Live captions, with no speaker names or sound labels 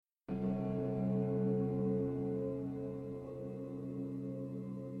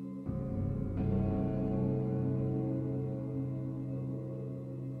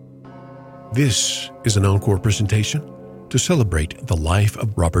This is an Encore presentation to celebrate the life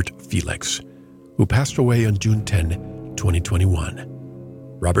of Robert Felix, who passed away on June 10, 2021.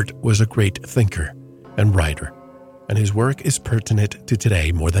 Robert was a great thinker and writer, and his work is pertinent to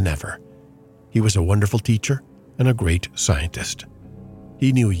today more than ever. He was a wonderful teacher and a great scientist.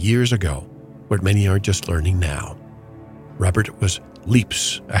 He knew years ago what many are just learning now. Robert was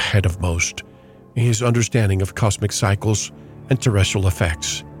leaps ahead of most in his understanding of cosmic cycles and terrestrial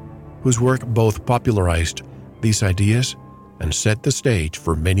effects, whose work both popularized these ideas and set the stage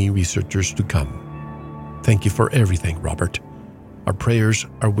for many researchers to come. Thank you for everything, Robert. Our prayers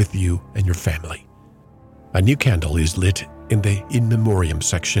are with you and your family. A new candle is lit in the In Memoriam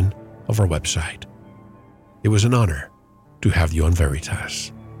section of our website. It was an honor to have you on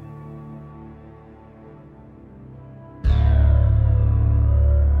Veritas.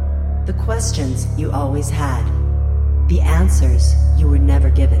 The questions you always had, the answers you were never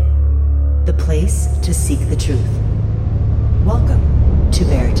given, the place to seek the truth. Welcome to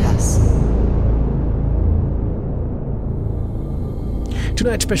Veritas.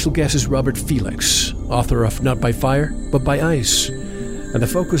 Tonight's special guest is Robert Felix, author of Not by Fire, but by Ice, and the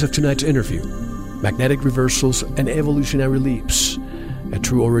focus of tonight's interview, Magnetic Reversals and Evolutionary Leaps, a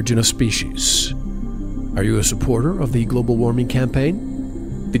True Origin of Species. Are you a supporter of the global warming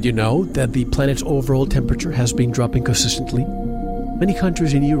campaign? Did you know that the planet's overall temperature has been dropping consistently? Many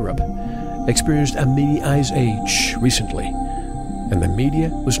countries in Europe experienced a mini ice age recently, and the media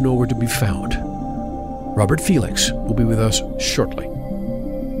was nowhere to be found. Robert Felix will be with us shortly.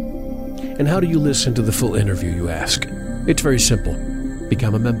 And how do you listen to the full interview, you ask? It's very simple.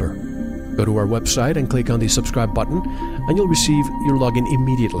 Become a member. Go to our website and click on the subscribe button, and you'll receive your login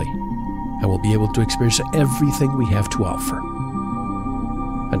immediately, and will be able to experience everything we have to offer.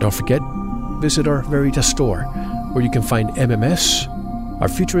 And don't forget, visit our Veritas store, where you can find MMS, our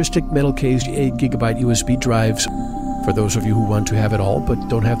futuristic metal-cased 8GB USB drives, for those of you who want to have it all but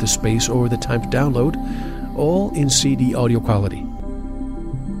don't have the space or the time to download, all in CD audio quality.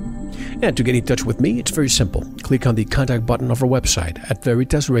 And to get in touch with me, it's very simple. Click on the contact button of our website at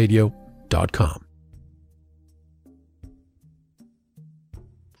veritasradio.com.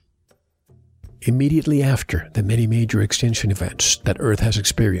 Immediately after the many major extinction events that Earth has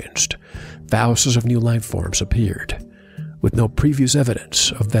experienced, thousands of new life forms appeared, with no previous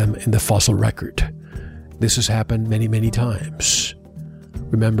evidence of them in the fossil record. This has happened many, many times.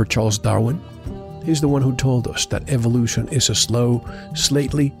 Remember Charles Darwin? He's the one who told us that evolution is a slow,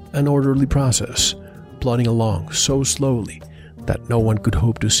 stately, and orderly process, plodding along so slowly that no one could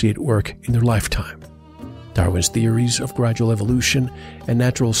hope to see it work in their lifetime. Darwin's theories of gradual evolution and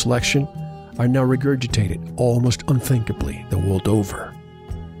natural selection are now regurgitated almost unthinkably the world over.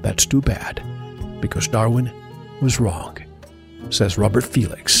 That's too bad, because Darwin was wrong, says Robert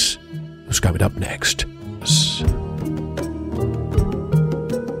Felix, who's coming up next.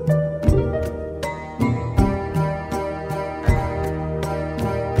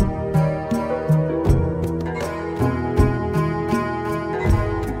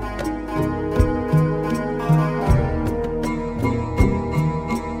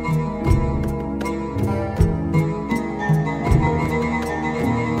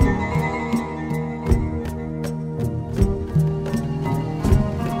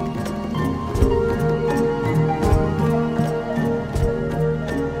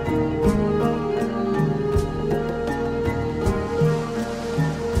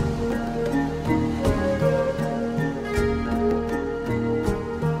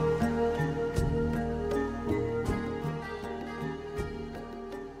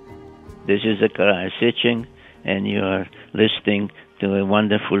 This is Zachariah Sitching, and you are listening to a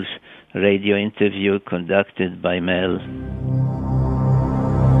wonderful radio interview conducted by Mel.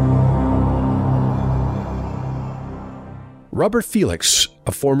 Robert Felix,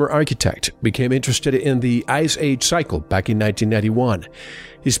 a former architect, became interested in the Ice Age cycle back in 1991.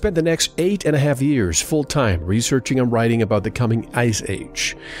 He spent the next 8.5 years full-time researching and writing about the coming Ice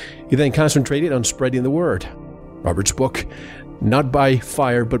Age. He then concentrated on spreading the word. Robert's book, Not by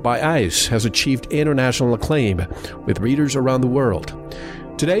Fire but by Ice, has achieved international acclaim with readers around the world.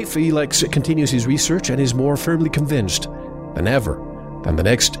 Today, Felix continues his research and is more firmly convinced than ever that the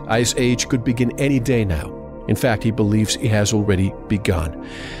next Ice Age could begin any day now. In fact, he believes it has already begun.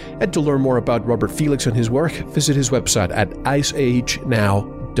 And to learn more about Robert Felix and his work, visit his website at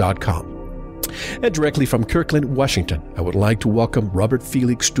iceagenow.com. And directly from Kirkland, Washington, I would like to welcome Robert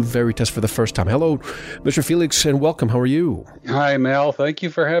Felix to Veritas for the first time. Hello, Mr. Felix, and welcome. How are you? Hi, Mel. Thank you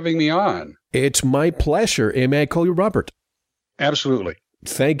for having me on. It's my pleasure. And may I call you Robert? Absolutely.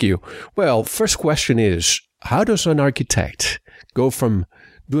 Thank you. Well, first question is, how does an architect go from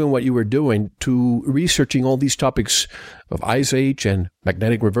doing what you were doing to researching all these topics of ice age and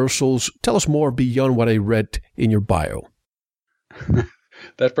magnetic reversals? Tell us more beyond what I read in your bio.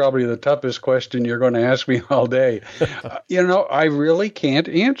 That's probably the toughest question you're going to ask me all day. I really can't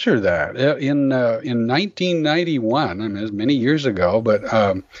answer that. In 1991, I mean, it was many years ago, but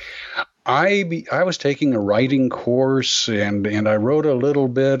I was taking a writing course, and I wrote a little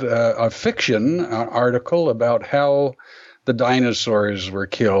bit of fiction article about how the dinosaurs were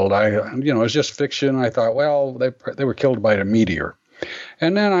killed. It was just fiction. I thought, well, they were killed by a meteor.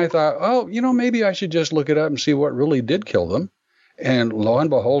 And then I thought, maybe I should just look it up and see what really did kill them. And lo and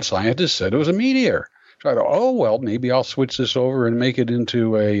behold, scientists said it was a meteor. So I thought, maybe I'll switch this over and make it into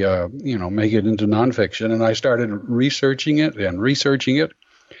nonfiction. And I started researching it.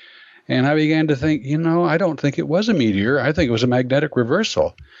 And I began to think, I don't think it was a meteor. I think it was a magnetic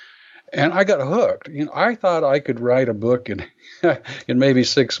reversal. And I got hooked. I thought I could write a book in maybe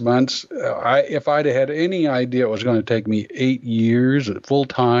 6 months. If I'd had any idea it was going to take me 8 years at full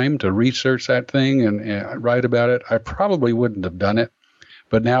time to research that thing and write about it, I probably wouldn't have done it.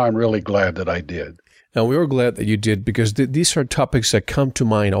 But now I'm really glad that I did. Now, we were glad that you did, because these are topics that come to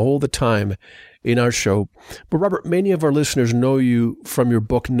mind all the time in our show. But Robert, many of our listeners know you from your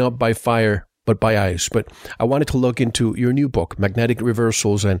book, Not by Fire, but by Ice. But I wanted to look into your new book, Magnetic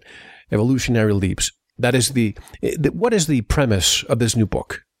Reversals and Evolutionary Leaps. That is what is the premise of this new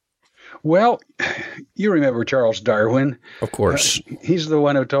book? Well, you remember Charles Darwin. Of course. He's the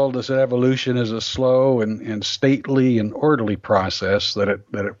one who told us that evolution is a slow and stately and orderly process, that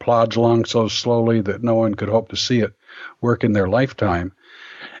it plods along so slowly that no one could hope to see it work in their lifetime.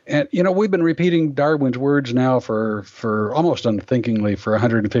 And, we've been repeating Darwin's words now for almost unthinkingly for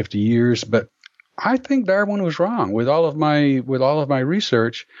 150 years, but I think Darwin was wrong with all of my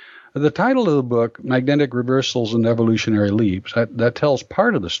research. The title of the book, Magnetic Reversals and Evolutionary Leaps, that tells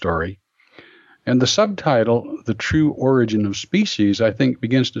part of the story. And the subtitle, The True Origin of Species, I think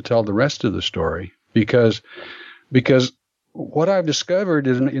begins to tell the rest of the story. Because what I've discovered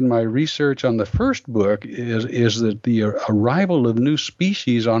in my research on the first book is that the arrival of new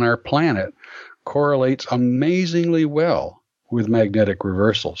species on our planet correlates amazingly well with magnetic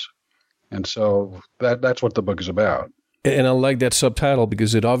reversals. And so that's what the book is about. And I like that subtitle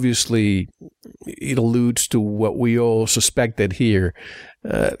because it alludes to what we all suspected here.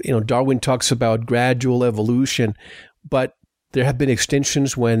 Darwin talks about gradual evolution, but there have been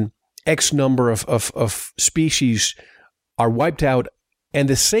extinctions when X number of species are wiped out, and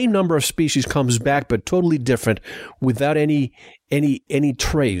the same number of species comes back, but totally different, without any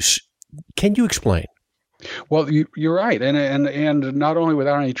trace. Can you explain? Well, you're right, and not only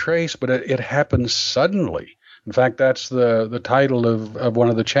without any trace, but it happens suddenly. In fact, that's the title of one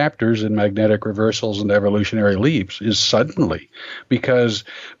of the chapters in Magnetic Reversals and Evolutionary Leaps, is suddenly, because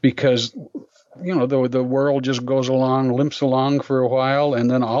the world just goes along, limps along for a while,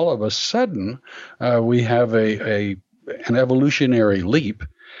 and then all of a sudden we have an evolutionary leap.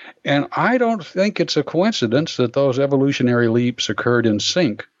 And I don't think it's a coincidence that those evolutionary leaps occurred in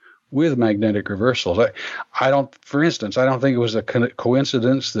sync with magnetic reversals. For instance, I don't think it was a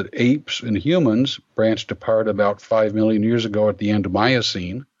coincidence that apes and humans branched apart about 5 million years ago at the end of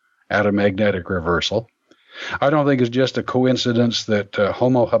Miocene at a magnetic reversal. I don't think it's just a coincidence that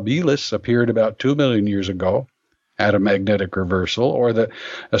Homo habilis appeared about 2 million years ago at a magnetic reversal, or that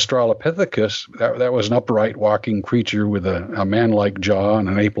Australopithecus, that was an upright walking creature with a man-like jaw and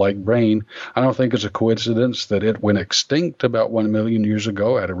an ape-like brain. I don't think it's a coincidence that it went extinct about 1 million years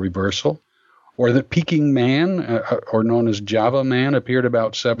ago at a reversal, or that Peking man, or known as Java man, appeared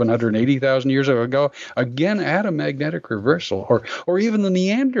about 780,000 years ago, again at a magnetic reversal, or even the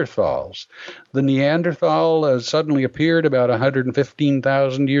Neanderthals. The Neanderthal suddenly appeared about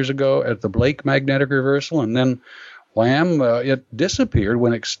 115,000 years ago at the Blake magnetic reversal, and then wham, it disappeared,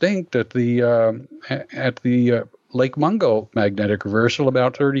 went extinct at the Lake Mungo magnetic reversal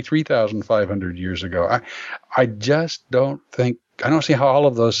about 33,500 years ago. I just don't see how all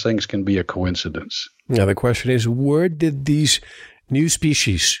of those things can be a coincidence. Now, the question is, where did these new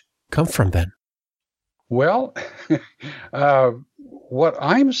species come from then? Well, what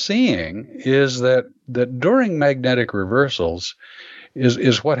I'm seeing is that during magnetic reversals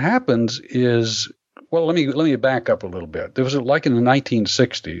is what happens is, well, let me back up a little bit. There was like in the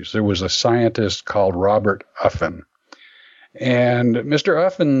 1960s, there was a scientist called Robert Uffin. And Mr.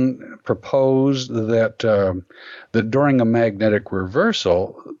 Uffin proposed that during a magnetic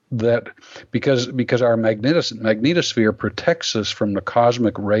reversal, that because our magnetosphere protects us from the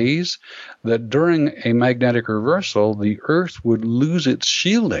cosmic rays, that during a magnetic reversal, the Earth would lose its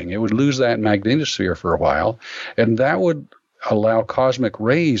shielding. It would lose that magnetosphere for a while, and that would allow cosmic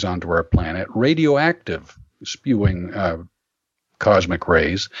rays onto our planet, radioactive spewing cosmic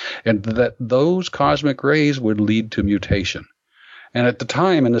rays, and that those cosmic rays would lead to mutation. And at the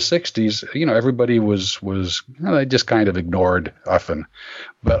time in the 60s, everybody was they just kind of ignored Uffin.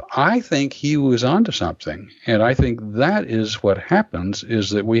 But I think he was onto something. And I think that is what happens,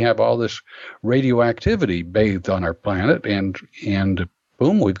 is that we have all this radioactivity bathed on our planet, and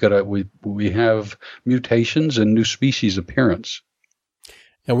boom, we have mutations and new species appearance.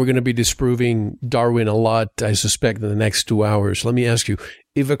 And we're going to be disproving Darwin a lot, I suspect, in the next 2 hours. Let me ask you,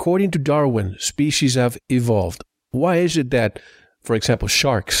 if according to Darwin, species have evolved, why is it that, for example,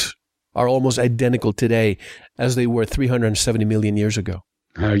 sharks are almost identical today as they were 370 million years ago?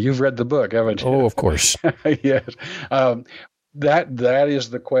 You've read the book, haven't you? Oh, of course. Yes. That is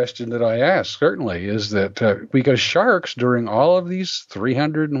the question that I ask, certainly, is that because sharks during all of these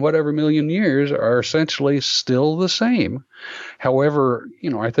 300 and whatever million years are essentially still the same. However,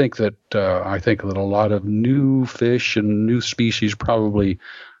 I think that a lot of new fish and new species probably,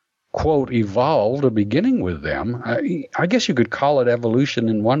 quote, evolved beginning with them. I guess you could call it evolution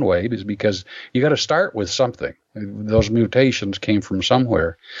in one way, because you got to start with something. Those mutations came from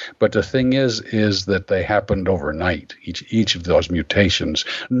somewhere. But the thing is that they happened overnight, each of those mutations,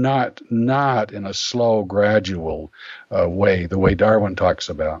 not in a slow, gradual way, the way Darwin talks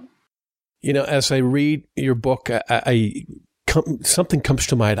about. As I read your book, something comes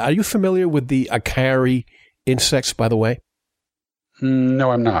to mind. Are you familiar with the Acari insects, by the way?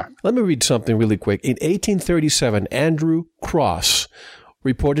 No, I'm not. Let me read something really quick. In 1837, Andrew Cross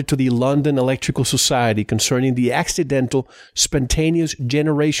reported to the London Electrical Society concerning the accidental, spontaneous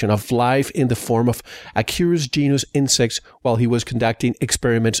generation of life in the form of Acarus genus insects while he was conducting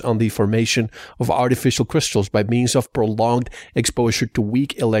experiments on the formation of artificial crystals by means of prolonged exposure to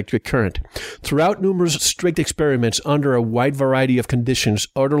weak electric current. Throughout numerous strict experiments under a wide variety of conditions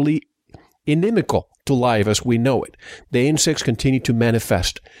utterly inimical to life as we know it, the insects continue to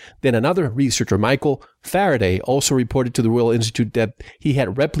manifest. Then another researcher, Michael Faraday, also reported to the Royal Institute that he had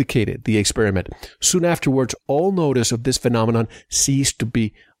replicated the experiment. Soon afterwards, all notice of this phenomenon ceased to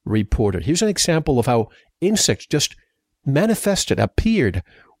be reported. Here's an example of how insects just appeared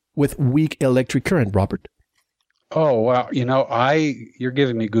with weak electric current, Robert. Oh, wow. You're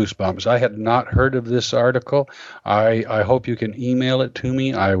giving me goosebumps. I had not heard of this article. I hope you can email it to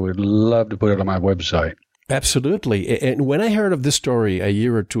me. I would love to put it on my website. Absolutely. And when I heard of this story a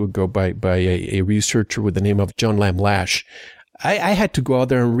year or two ago by a researcher with the name of John Lamb Lash, I had to go out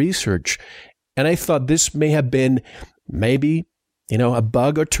there and research. And I thought this may have been maybe, a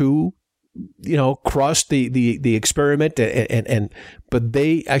bug or two, crossed the experiment, but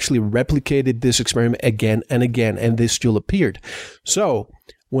they actually replicated this experiment again and again, and they still appeared. So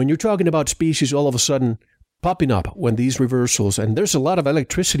when you're talking about species all of a sudden popping up when these reversals, and there's a lot of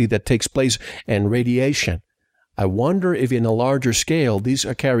electricity that takes place and radiation, I wonder if in a larger scale these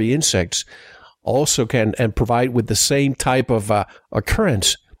Acari insects also can and provide with the same type of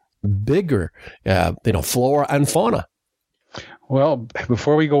occurrence, bigger, flora and fauna. Well,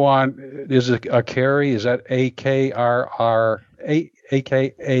 before we go on, is it Acari? Is that Akari? Akari?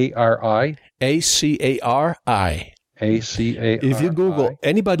 Acari. Acari. If you Google,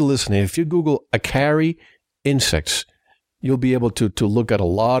 anybody listening, if you Google Acari insects, you'll be able to look at a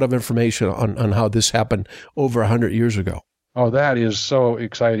lot of information on how this happened over 100 years ago. Oh, that is so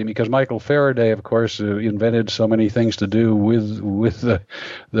exciting, because Michael Faraday, of course, invented so many things to do with the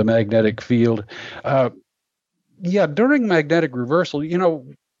magnetic field. During magnetic reversal,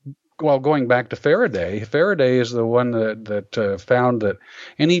 going back to Faraday is the one that found that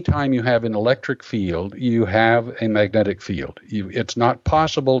anytime you have an electric field, you have a magnetic field. It's not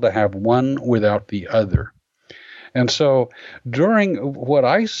possible to have one without the other. And so what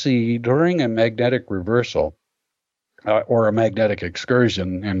I see during a magnetic reversal, or a magnetic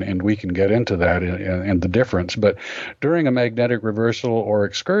excursion, and we can get into that and the difference. But during a magnetic reversal or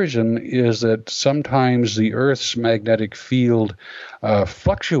excursion is that sometimes the Earth's magnetic field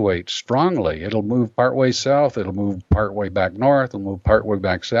fluctuates strongly. It'll move partway south, it'll move partway back north, it'll move partway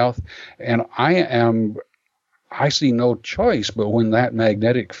back south. And I see no choice but when that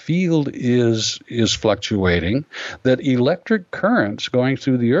magnetic field is fluctuating, that electric currents going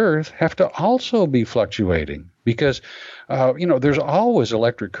through the Earth have to also be fluctuating. Because, there's always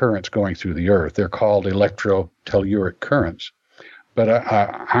electric currents going through the Earth. They're called electrotelluric currents. But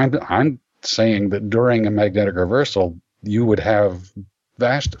I'm saying that during a magnetic reversal, you would have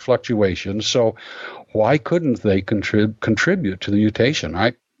vast fluctuations. So why couldn't they contribute to the mutation?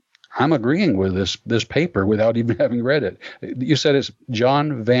 I'm agreeing with this paper without even having read it. You said it's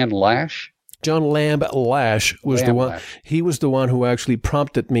John Van Lash? John Lamb Lash was the one. He was the one who actually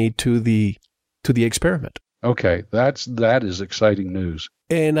prompted me to the experiment. Okay, that is exciting news.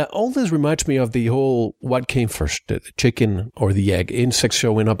 And all this reminds me of the whole what came first, the chicken or the egg, insects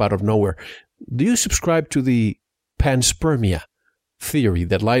showing up out of nowhere. Do you subscribe to the panspermia theory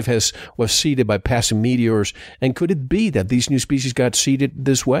that life was seeded by passing meteors? And could it be that these new species got seeded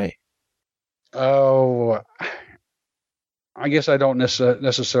this way? Oh, I guess I don't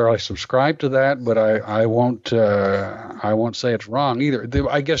necessarily subscribe to that, but I won't say it's wrong either.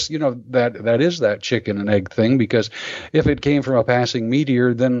 I guess that is that chicken and egg thing, because if it came from a passing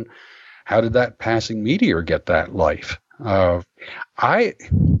meteor, then how did that passing meteor get that life? I'm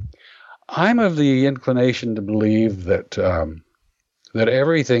of the inclination to believe that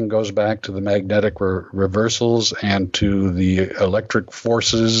everything goes back to the magnetic reversals and to the electric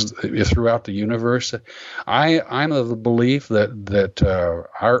forces throughout the universe. I'm of the belief that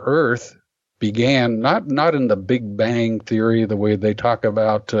our Earth began not in the Big Bang theory, the way they talk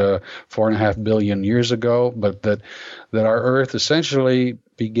about 4.5 billion years ago, but that our Earth essentially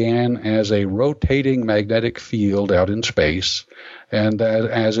began as a rotating magnetic field out in space, and that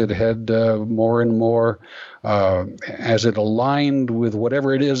as it had more and more, as it aligned with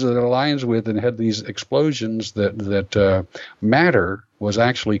whatever it is that it aligns with, and had these explosions, that matter was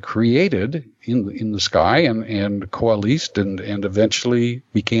actually created in the sky and coalesced and eventually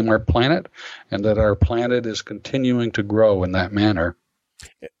became our planet, and that our planet is continuing to grow in that manner.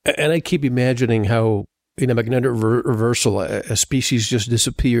 And I keep imagining how in a magnetic reversal, a species just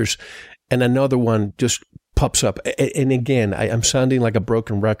disappears and another one just pops up. And again, I'm sounding like a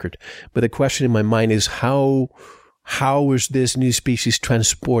broken record, but the question in my mind is how is this new species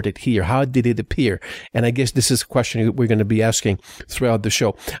transported here? How did it appear? And I guess this is a question we're going to be asking throughout the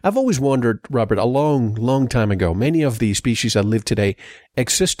show. I've always wondered, Robert, a long, long time ago, many of the species that live today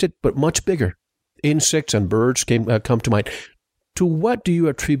existed, but much bigger. Insects and birds come to mind. To what do you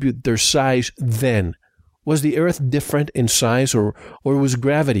attribute their size then? Was the Earth different in size, or was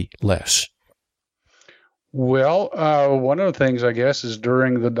gravity less? Well, one of the things, I guess, is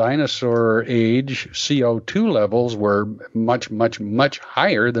during the dinosaur age, CO2 levels were much, much, much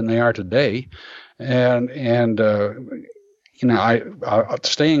higher than they are today. And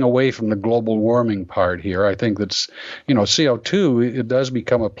staying away from the global warming part here, I think that's, CO2, it does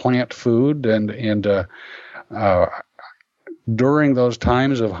become a plant food, and during those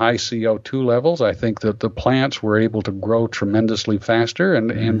times of high CO2 levels, I think that the plants were able to grow tremendously faster,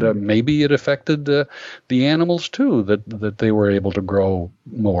 and maybe it affected the animals too, that they were able to grow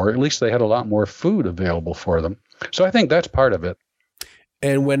more. At least they had a lot more food available for them. So I think that's part of it.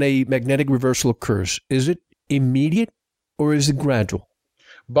 And when a magnetic reversal occurs, is it immediate or is it gradual?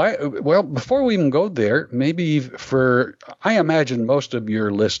 Before we even go there, I imagine most of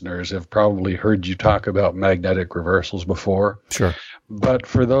your listeners have probably heard you talk about magnetic reversals before. Sure. But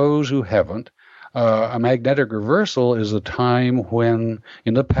for those who haven't, a magnetic reversal is a time when,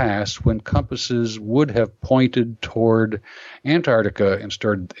 in the past, when compasses would have pointed toward Antarctica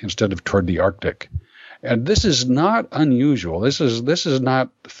instead of toward the Arctic. And this is not unusual. This is not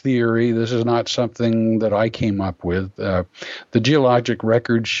theory. This is not something that I came up with. The geologic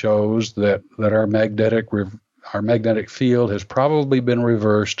record shows that our magnetic field has probably been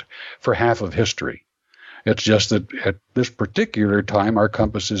reversed for half of history. It's just that at this particular time, our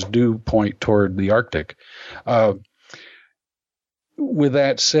compasses do point toward the Arctic. With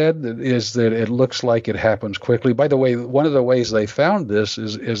that said, is that it looks like it happens quickly. By the way, one of the ways they found this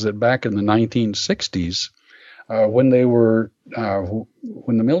is that back in the 1960s, when the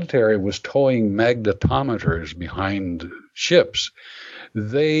military was towing magnetometers behind ships,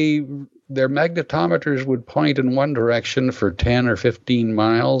 their magnetometers would point in one direction for 10 or 15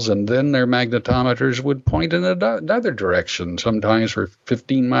 miles, and then their magnetometers would point in another direction, sometimes for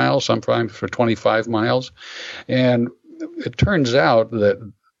 15 miles, sometimes for 25 miles. And it turns out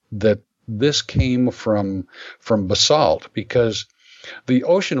that this came from basalt, because the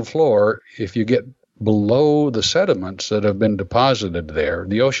ocean floor, if you get below the sediments that have been deposited there,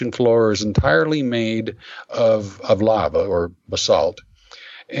 the ocean floor is entirely made of lava or basalt.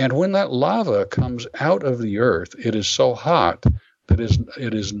 And when that lava comes out of the earth, it is so hot that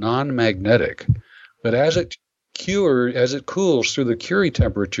it is non-magnetic. But as it cools through the Curie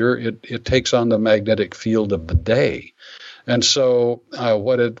temperature, it takes on the magnetic field of the day. And so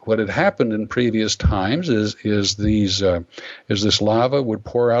what had happened in previous times is this lava would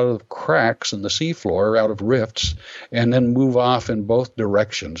pour out of cracks in the seafloor, out of rifts, and then move off in both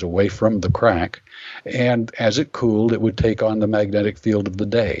directions away from the crack. And as it cooled, it would take on the magnetic field of the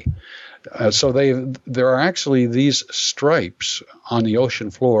day. So there are actually these stripes on the ocean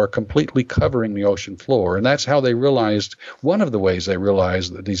floor completely covering the ocean floor. And that's how they realized, one of the ways they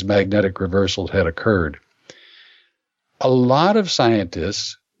realized that these magnetic reversals had occurred. A lot of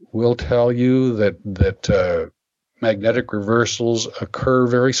scientists will tell you that magnetic reversals occur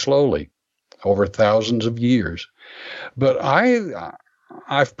very slowly over thousands of years. But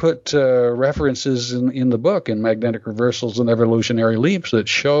I've put references in the book, in Magnetic Reversals and Evolutionary Leaps, that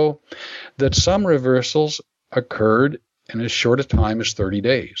show that some reversals occurred in as short a time as 30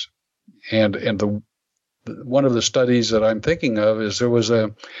 days. And one of the studies that I'm thinking of is there was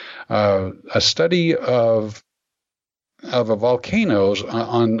a study of volcanoes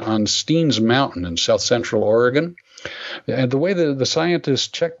on Steens Mountain in south central Oregon. And the way that the scientists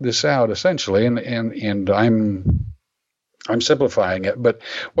checked this out, essentially, and I'm simplifying it, but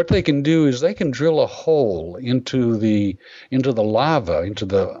what they can do is they can drill a hole into the lava,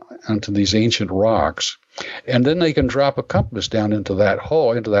 into these ancient rocks, and then they can drop a compass down into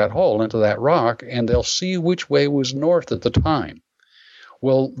that rock, and they'll see which way was north at the time.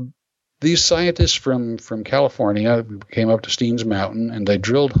 Well, these scientists from California came up to Steens Mountain, and they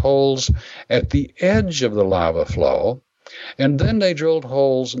drilled holes at the edge of the lava flow, and then they drilled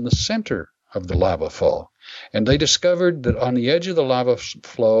holes in the center of the lava flow. And they discovered that on the edge of the lava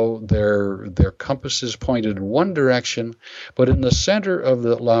flow, their compasses pointed in one direction, but in the center of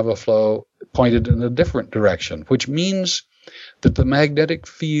the lava flow pointed in a different direction, which means that the magnetic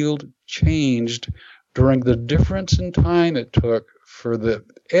field changed during the difference in time it took for the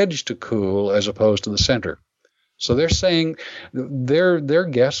edge to cool as opposed to the center. So they're saying their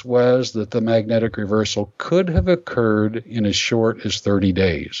guess was that the magnetic reversal could have occurred in as short as 30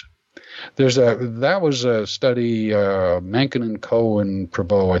 days. That was a study, Mencken and Co. and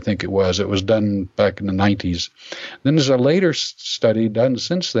Prevost, I think it was. It was done back in the 90s. Then there's a later study done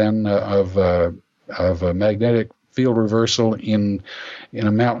since then of a magnetic field reversal in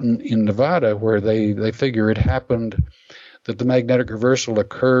a mountain in Nevada, where they figure it happened that the magnetic reversal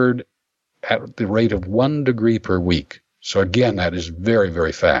occurred at the rate of 1 degree per week. So again, that is very,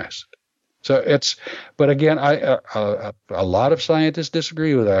 very fast. So but again, a lot of scientists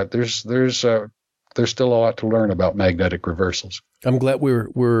disagree with that. There's still a lot to learn about magnetic reversals. I'm glad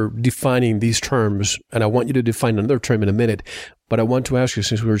we're defining these terms, and I want you to define another term in a minute. But I want to ask you,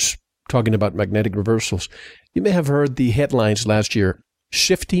 since we're talking about magnetic reversals, you may have heard the headlines last year.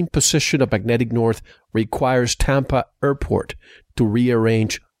 Shifting position of magnetic north requires Tampa Airport to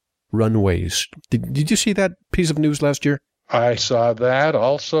rearrange runways. Did you see that piece of news last year? I saw that.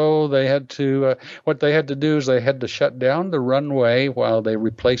 Also, they had to, what they had to do is they had to shut down the runway while they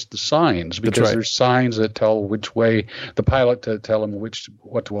replaced the signs, because there's signs that tell which way, the pilot to tell them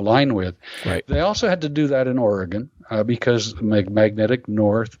what to align with. Right. They also had to do that in Oregon because the magnetic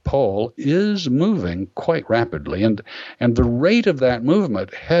north pole is moving quite rapidly, and the rate of that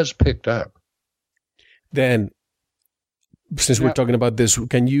movement has picked up. Then, since we're talking about this,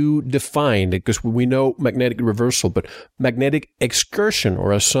 can you define, because we know magnetic reversal, but magnetic excursion,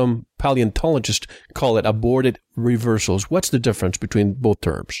 or as some paleontologists call it, aborted reversals. What's the difference between both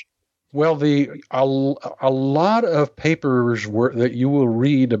terms? Well, a lot of papers that you will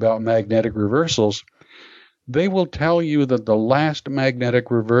read about magnetic reversals, they will tell you that the last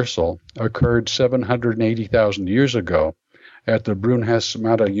magnetic reversal occurred 780,000 years ago at the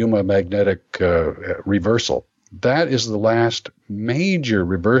Brunhes-Mata-Yuma magnetic reversal. That is the last major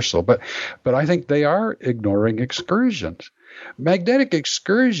reversal, but I think they are ignoring excursions. Magnetic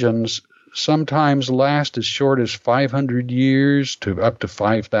excursions sometimes last as short as 500 years to up to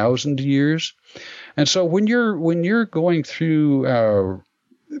 5,000 years. And so when you're going through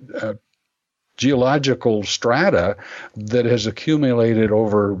geological strata that has accumulated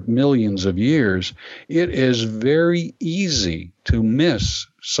over millions of years, it is very easy to miss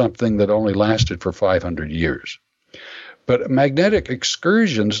something that only lasted for 500 years. But magnetic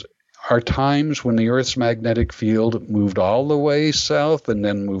excursions are times when the Earth's magnetic field moved all the way south and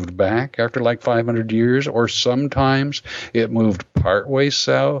then moved back after like 500 years, or sometimes it moved partway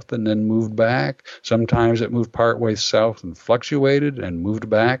south and then moved back. Sometimes it moved partway south and fluctuated and moved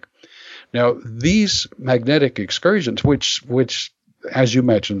back. Now, these magnetic excursions, which as you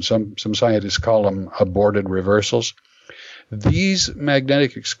mentioned, some scientists call them aborted reversals, these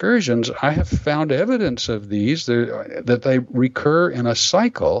magnetic excursions, I have found evidence of these, that they recur in a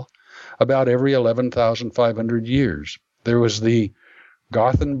cycle about every 11,500 years. There was the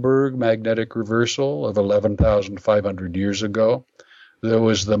Gothenburg magnetic reversal of 11,500 years ago. There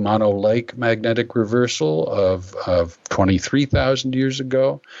was the Mono Lake magnetic reversal of 23,000 years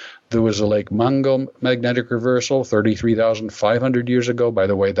ago. There was a Lake Mungo magnetic reversal 33,500 years ago. By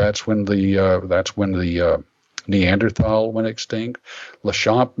the way, that's when the Neanderthal went extinct.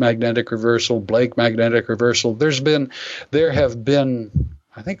 Lechamp magnetic reversal, Blake magnetic reversal. There have been,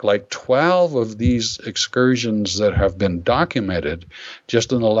 I think, like 12 of these excursions that have been documented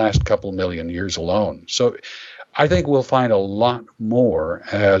just in the last couple million years alone. So I think we'll find a lot more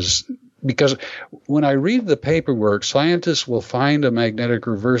because when I read the paperwork, scientists will find a magnetic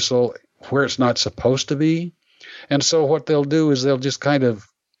reversal where it's not supposed to be. And so what they'll do is they'll just kind of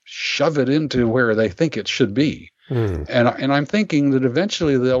shove it into where they think it should be. And I'm thinking that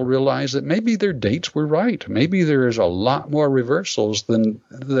eventually they'll realize that maybe their dates were right. Maybe there is a lot more reversals than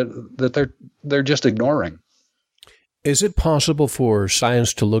that they're just ignoring. Is it possible for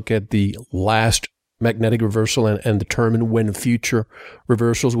science to look at the last magnetic reversal and determine when future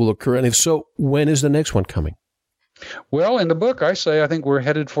reversals will occur? And if so, when is the next one coming? Well, in the book, I think we're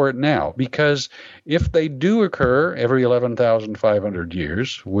headed for it now, because if they do occur every 11,500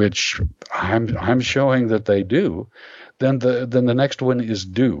 years, which I'm showing that they do, then the next one is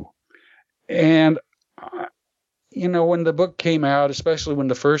due. And when the book came out, especially when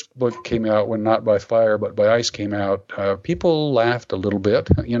the first book came out, when Not by Fire but by Ice came out, people laughed a little bit.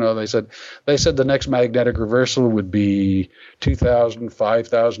 They said the next magnetic reversal would be 2,000,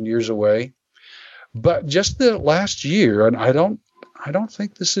 5,000 years away. But just the last year, and I don't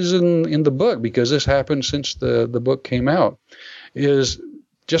think this is in the book because this happened since the book came out, is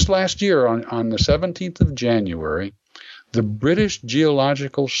just last year on the 17th of January, the British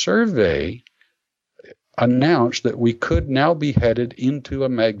Geological Survey announced that we could now be headed into a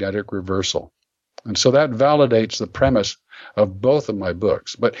magnetic reversal. And so that validates the premise of both of my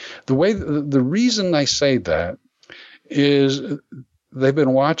books. But the reason I say that is they've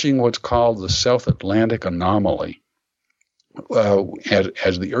been watching what's called the South Atlantic anomaly,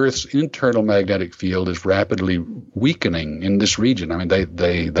 as the Earth's internal magnetic field is rapidly weakening in this region. I mean,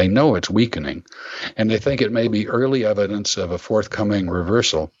 they know it's weakening, and they think it may be early evidence of a forthcoming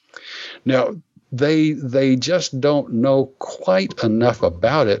reversal. Now, they just don't know quite enough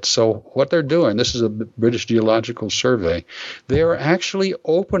about it. So what they're doing, this is a British Geological Survey, they are actually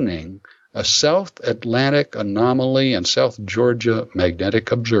opening a South Atlantic Anomaly and South Georgia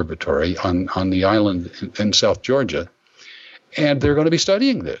Magnetic Observatory on the island in South Georgia, and they're going to be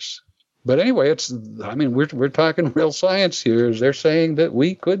studying this. But anyway, we're talking real science here. They're saying that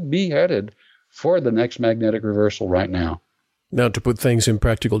we could be headed for the next magnetic reversal right now. Now, to put things in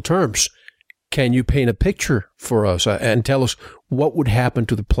practical terms, can you paint a picture for us and tell us what would happen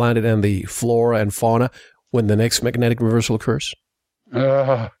to the planet and the flora and fauna when the next magnetic reversal occurs?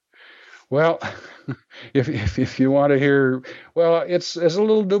 Well, if you want to hear, well, it's a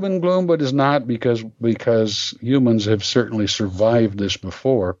little doom and gloom, but it's not because humans have certainly survived this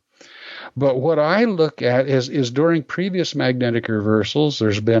before. But what I look at is during previous magnetic reversals,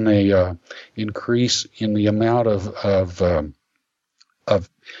 there's been a increase in the amount of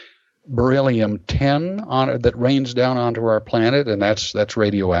beryllium-10 that rains down onto our planet, and that's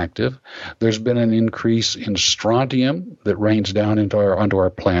radioactive. There's been an increase in strontium that rains down onto our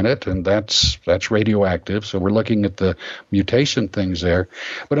planet, and that's radioactive. So we're looking at the mutation things there.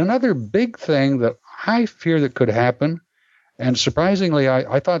 But another big thing that I fear that could happen, and surprisingly,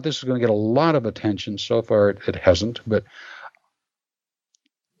 I thought this was going to get a lot of attention. So far, it hasn't. But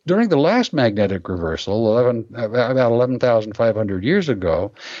during the last magnetic reversal, about 11,500 years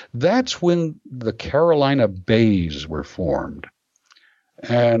ago, that's when the Carolina Bays were formed.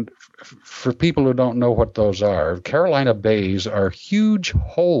 And for people who don't know what those are, Carolina Bays are huge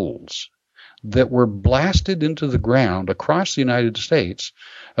holes that were blasted into the ground across the United States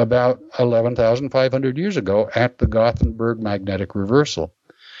about 11,500 years ago at the Gothenburg magnetic reversal.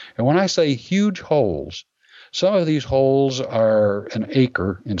 And when I say huge holes, some of these holes are an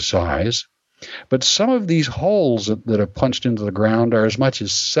acre in size, but some of these holes that are punched into the ground are as much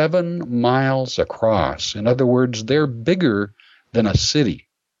as 7 miles across. In other words, they're bigger than a city.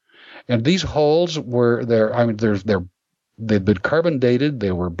 And these holes they've been carbon dated.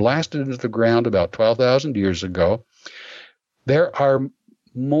 They were blasted into the ground about 12,000 years ago. There are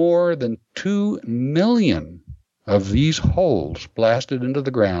more than 2 million of these holes blasted into the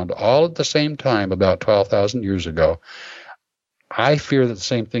ground all at the same time about 12,000 years ago. I fear that the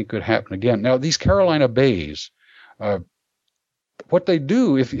same thing could happen again. Now, these Carolina Bays, what they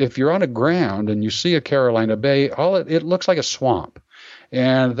do, if you're on a ground and you see a Carolina Bay, it looks like a swamp.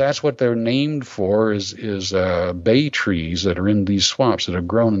 And that's what they're named for is bay trees that are in these swamps, that have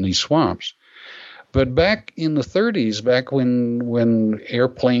grown in these swamps. But back in the 30s, back when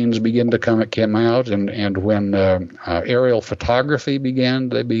airplanes began to come out, and when aerial photography began,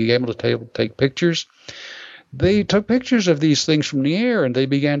 they began able to take pictures. They took pictures of these things from the air, and they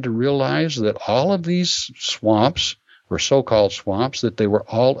began to realize that all of these swamps, or so-called swamps, that they were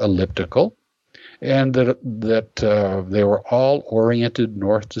all elliptical, and that they were all oriented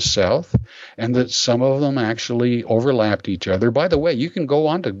north to south, and that some of them actually overlapped each other. By the way, you can go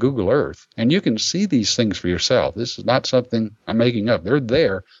onto Google Earth, and you can see these things for yourself. This is not something I'm making up. They're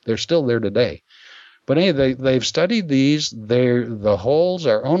there. They're still there today. But anyway, they've studied these. The holes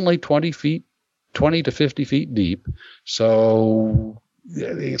are only 20 to 50 feet deep, so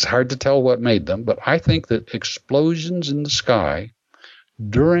it's hard to tell what made them. But I think that explosions in the sky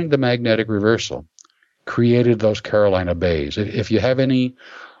during the magnetic reversal created those Carolina bays. If you have any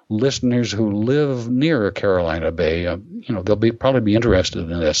listeners who live near a Carolina bay, they'll probably be interested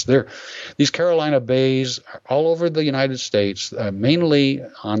in this. These Carolina bays are all over the United States, mainly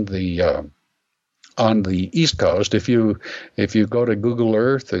on the East Coast. If you go to Google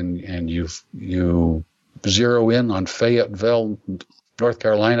Earth and you zero in on Fayetteville, North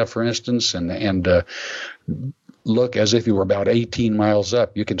Carolina, for instance, and look as if you were about 18 miles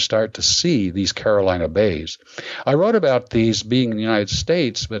up, you can start to see these Carolina bays. I wrote about these being in the United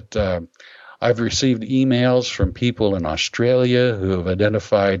States, but I've received emails from people in Australia who have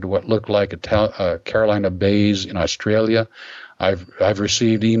identified what looked like a Carolina bays in Australia. I've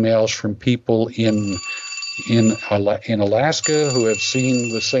received emails from people in Alaska who have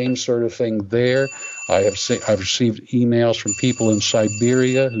seen the same sort of thing there. I've received emails from people in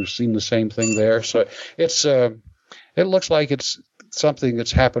Siberia who've seen the same thing there. So it looks like it's something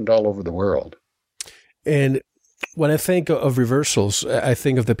that's happened all over the world. And when I think of reversals, I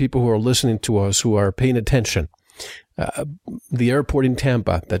think of the people who are listening to us, who are paying attention. The airport in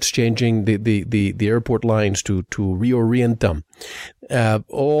Tampa that's changing the airport lines to reorient them.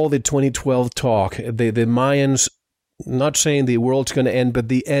 All the 2012 talk, the Mayans not saying the world's going to end, but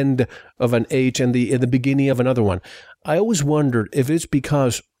the end of an age and the beginning of another one. I always wondered if it's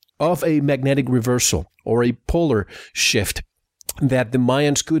because of a magnetic reversal or a polar shift that the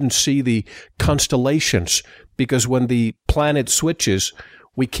Mayans couldn't see the constellations, because when the planet switches,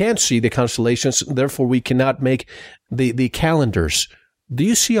 we can't see the constellations, therefore we cannot make the calendars. Do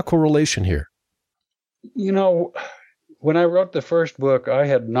you see a correlation here? When I wrote the first book, I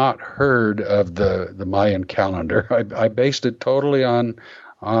had not heard of the Mayan calendar. I based it totally on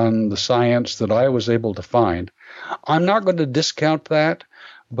the science that I was able to find. I'm not going to discount that,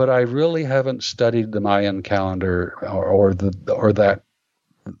 but I really haven't studied the Mayan calendar or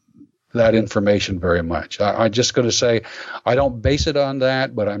that information very much. I'm just going to say I don't base it on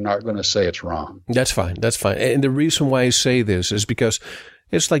that, but I'm not going to say it's wrong. That's fine. And the reason why I say this is because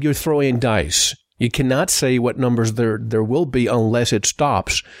it's like you're throwing dice. You cannot say what numbers there will be unless it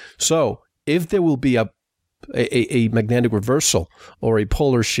stops. So if there will be a magnetic reversal or a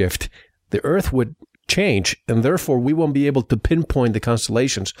polar shift, the Earth would change, and therefore we won't be able to pinpoint the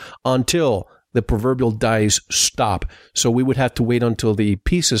constellations until the proverbial dice stop. So we would have to wait until the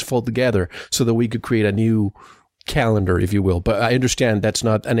pieces fall together so that we could create a new calendar, if you will. But I understand that's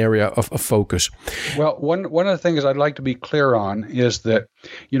not an area of focus. Well, one of the things I'd like to be clear on is that,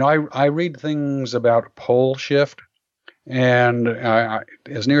 I read things about pole shift, and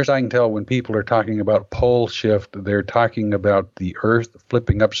as near as I can tell, when people are talking about pole shift, they're talking about the Earth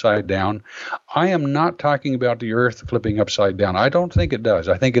flipping upside down. I am not talking about the Earth flipping upside down. I don't think it does.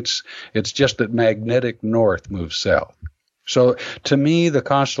 I think it's just that magnetic north moves south. So to me, the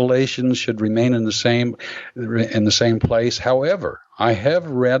constellations should remain in the same place. However, I have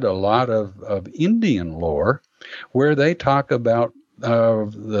read a lot of Indian lore where they talk about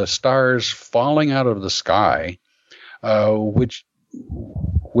the stars falling out of the sky, which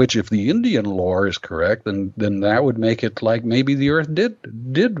if the Indian lore is correct, then that would make it like maybe the Earth did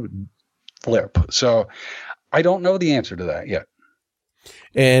flip. So I don't know the answer to that yet.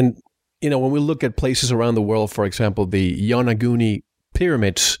 And when we look at places around the world, for example, the Yonaguni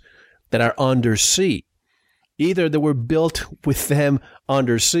pyramids that are undersea, either they were built with them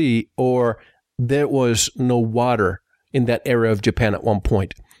undersea or there was no water in that area of Japan at one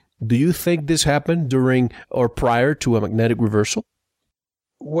point. Do you think this happened during or prior to a magnetic reversal?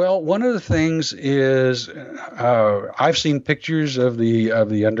 Well, one of the things is I've seen pictures of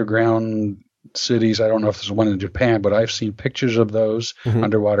the underground cities. I don't know if there's one in Japan, but I've seen pictures of those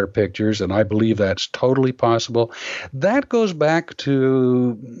underwater pictures, and I believe that's totally possible. That goes back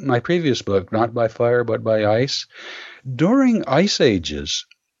to my previous book, Not by Fire, but by Ice. During ice ages,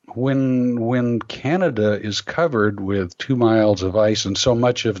 when Canada is covered with 2 miles of ice, and so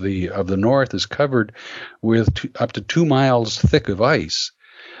much of the north is covered with up to 2 miles thick of ice,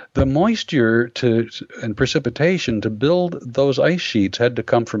 the moisture and precipitation to build those ice sheets had to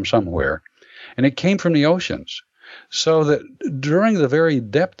come from somewhere, and it came from the oceans. So that during the very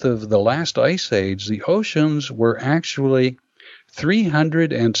depth of the last ice age, the oceans were actually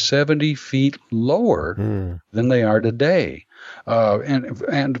 370 feet lower than they are today.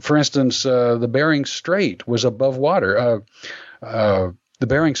 And for instance, the Bering Strait was above water. The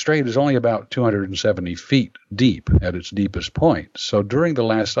Bering Strait is only about 270 feet deep at its deepest point. So during the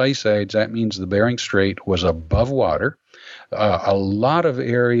last ice age, that means the Bering Strait was above water. A lot of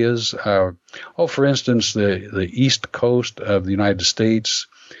areas, for instance, the east coast of the United States,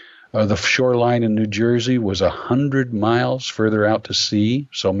 the shoreline in New Jersey was 100 miles further out to sea.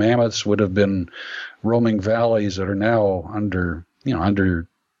 So mammoths would have been roaming valleys that are now under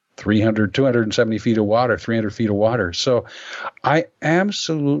 270 feet of water, 300 feet of water. So I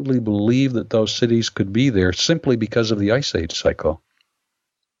absolutely believe that those cities could be there simply because of the ice age cycle.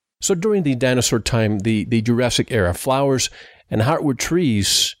 So during the dinosaur time, the Jurassic era, flowers and hardwood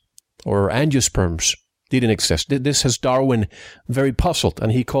trees or angiosperms didn't exist. This has Darwin very puzzled,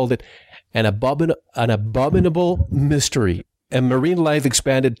 and he called it an abominable mystery. And marine life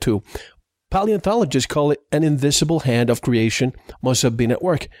expanded too. Paleontologists call it an invisible hand of creation must have been at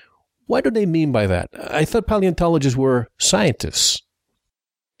work. What do they mean by that? I thought paleontologists were scientists.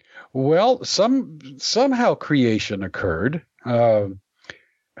 Well, somehow creation occurred.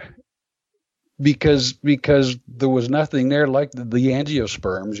 Because there was nothing there like the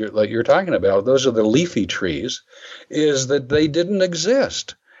angiosperms that you're talking about. Those are the leafy trees, is that they didn't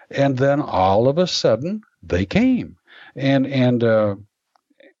exist. And then all of a sudden they came. And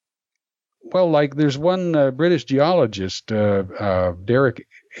like there's one British geologist, Derek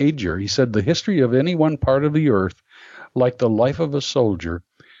Ager, he said, the history of any one part of the earth, like the life of a soldier,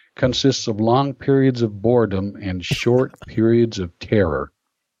 consists of long periods of boredom and short periods of terror.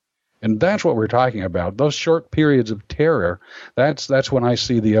 And that's what we're talking about. Those short periods of terror, that's when I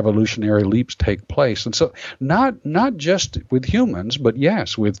see the evolutionary leaps take place. And so not just with humans, but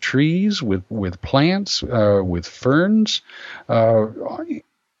yes, with trees, with plants, with ferns,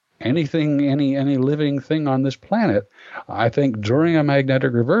 anything, any living thing on this planet, I think during a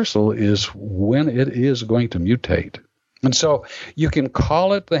magnetic reversal is when it is going to mutate. And so you can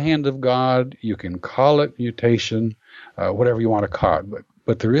call it the hand of God, you can call it mutation, whatever you want to call it,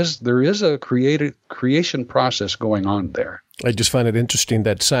 but there is a creation process going on there. I just find it interesting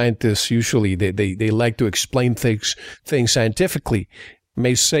that scientists usually they like to explain things scientifically.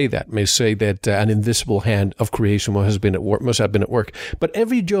 May say that an invisible hand of creation must have been at work. But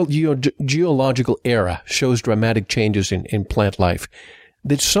every geological era shows dramatic changes in plant life.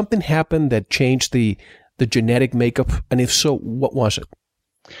 Did something happen that changed the genetic makeup? And if so, what was it?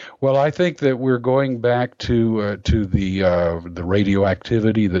 Well, I think that we're going back to the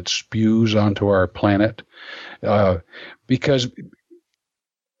radioactivity that spews onto our planet, because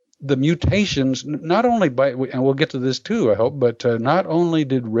the mutations, not only and we'll get to this too, I hope, but not only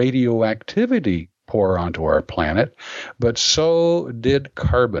did radioactivity pour onto our planet, but so did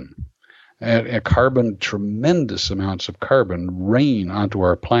carbon. And carbon, tremendous amounts of carbon rain onto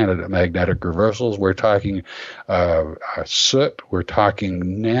our planet at magnetic reversals. We're talking soot, we're talking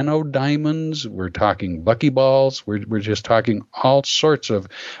nanodiamonds, we're talking buckyballs, we're just talking all sorts of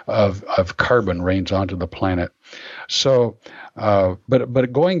carbon rains onto the planet. So,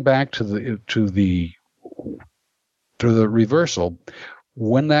 but going back to the reversal,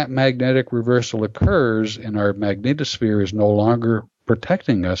 when that magnetic reversal occurs and our magnetosphere is no longer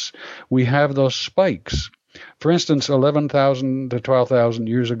protecting us, we have those spikes. For instance, 11,000 to 12,000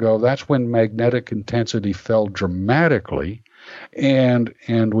 years ago, that's when magnetic intensity fell dramatically, and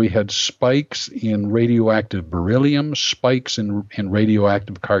we had spikes in radioactive beryllium, spikes in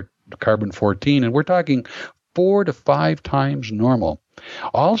radioactive carbon-14, and we're talking 4 to 5 times normal.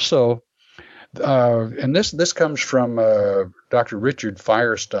 Also, and this comes from Dr. Richard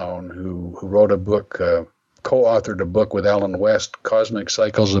Firestone, who wrote a book, co-authored a book with Alan West, Cosmic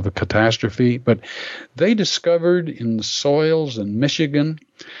Cycles of a Catastrophe. But they discovered in the soils in Michigan,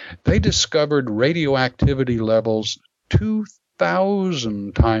 they discovered radioactivity levels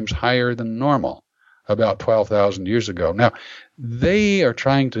 2,000 times higher than normal about 12,000 years ago. Now, they are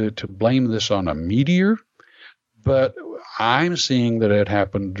trying to blame this on a meteor, but I'm seeing that it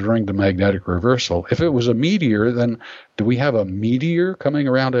happened during the magnetic reversal. If it was a meteor, then do we have a meteor coming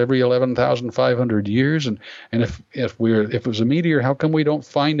around every 11,500 years? And if it was a meteor, how come we don't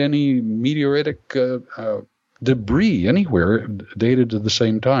find any meteoritic debris anywhere dated to the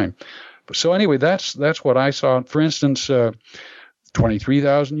same time. So anyway, that's what I saw. For instance,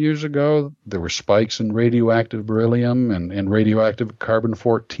 23,000 years ago, there were spikes in radioactive beryllium and radioactive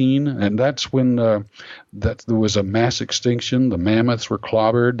carbon-14, and that's when there was a mass extinction. The mammoths were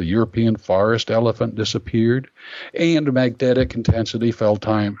clobbered, the European forest elephant disappeared, and magnetic intensity fell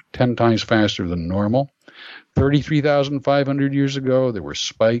 10 times faster than normal. 33,500 years ago, there were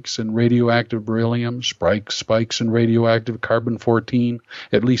spikes in radioactive beryllium, spikes in radioactive carbon-14,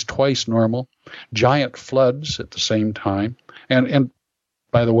 at least twice normal, giant floods at the same time. And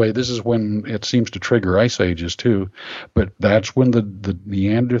by the way, this is when it seems to trigger ice ages too, but that's when the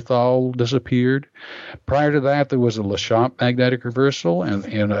Neanderthal disappeared. Prior to that, there was a Le Champ magnetic reversal, and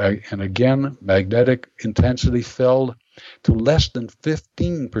again, magnetic intensity fell to less than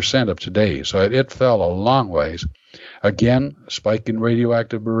 15% of today. So it fell a long ways. Again, a spike in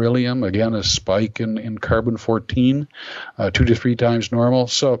radioactive beryllium, again, a spike in carbon-14, 2 to 3 times normal.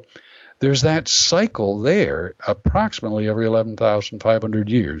 So there's that cycle there approximately every 11,500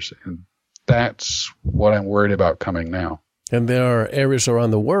 years. And that's what I'm worried about coming now. And there are areas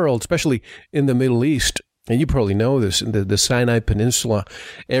around the world, especially in the Middle East, and you probably know this, in the Sinai Peninsula,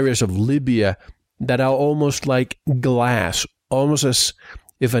 areas of Libya that are almost like glass, almost as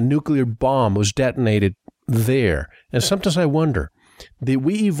if a nuclear bomb was detonated there. And sometimes I wonder, did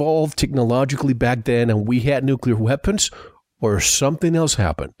we evolve technologically back then and we had nuclear weapons, or something else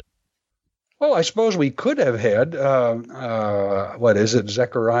happened? Well, I suppose we could have had, what is it,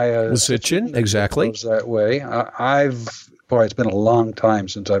 Zechariah Sitchin, exactly. Goes that way. It's been a long time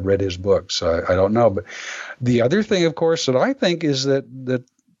since I've read his books, so I don't know. But the other thing, of course, that I think is that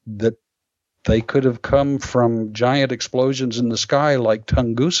they could have come from giant explosions in the sky like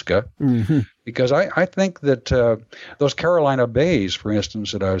Tunguska, because I think that those Carolina Bays, for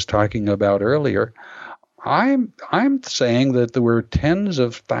instance, that I was talking about earlier, I'm saying that there were tens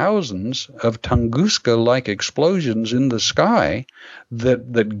of thousands of Tunguska-like explosions in the sky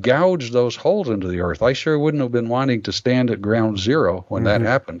that gouged those holes into the earth. I sure wouldn't have been wanting to stand at ground zero when that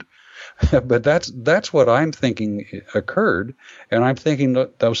happened. But that's what I'm thinking occurred, and I'm thinking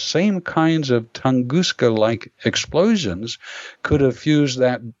that those same kinds of Tunguska-like explosions could have fused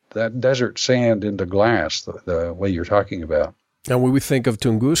that desert sand into glass the way you're talking about. And when we think of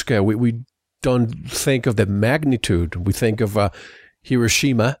Tunguska, we don't think of the magnitude. We think of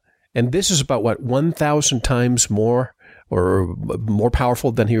Hiroshima, and this is about, 1,000 times more or more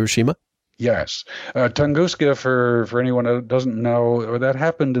powerful than Hiroshima? Yes. Tunguska, for anyone who doesn't know, that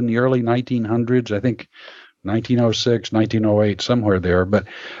happened in the early 1900s, I think 1906, 1908, somewhere there. But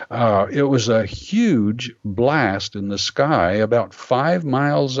it was a huge blast in the sky, about 5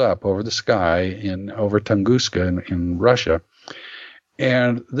 miles up over the sky over Tunguska in Russia.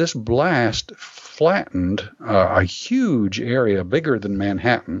 And this blast flattened a huge area, bigger than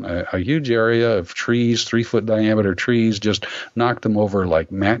Manhattan, a huge area of trees, 3-foot diameter trees, just knocked them over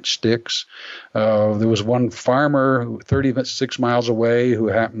like matchsticks. There was one farmer 36 miles away who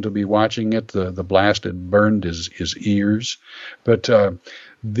happened to be watching it. The blast had burned his ears. But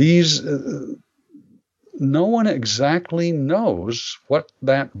no one exactly knows what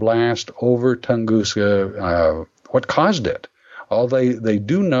that blast over Tunguska, what caused it. All they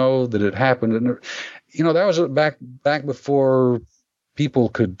do know that it happened, and that was back before people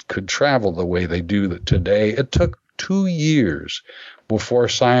could travel the way they do today. It took 2 years before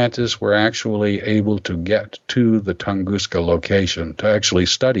scientists were actually able to get to the Tunguska location to actually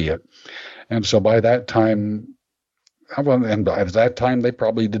study it. And so by that time, they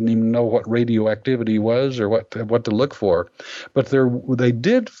probably didn't even know what radioactivity was or what to look for. But they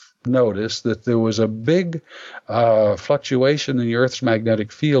did notice that there was a big fluctuation in the Earth's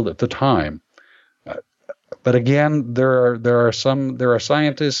magnetic field at the time. But again, there are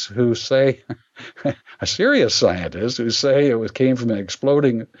scientists who say, a serious scientist who say it came from an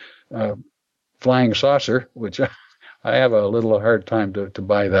exploding flying saucer, which I have a little hard time to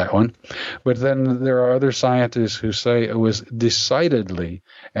buy that one. But then there are other scientists who say it was decidedly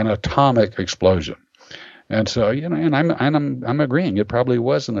an atomic explosion. And so, and I'm agreeing. It probably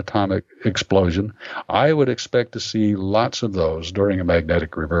was an atomic explosion. I would expect to see lots of those during a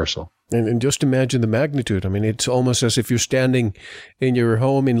magnetic reversal. And just imagine the magnitude. I mean, it's almost as if you're standing in your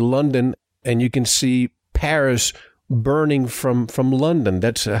home in London and you can see Paris burning from London.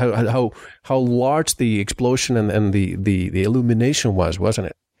 That's how large the explosion and the illumination was, wasn't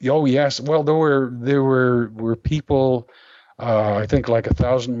it? Oh yes. Well, there were people. I think like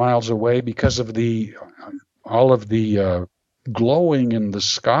 1,000 miles away because of all of the glowing in the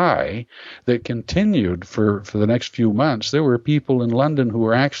sky that continued for the next few months. There were people in London who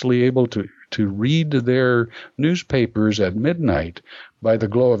were actually able to to read their newspapers at midnight by the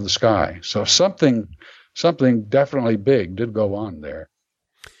glow of the sky. So something definitely big did go on there.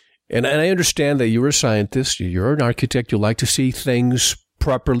 And I understand that you're a scientist, you're an architect, you like to see things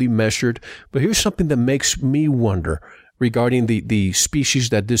properly measured. But here's something that makes me wonder regarding the species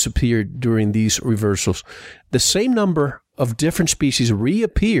that disappeared during these reversals. The same number of different species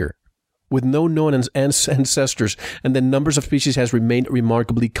reappear with no known ancestors, and the numbers of species has remained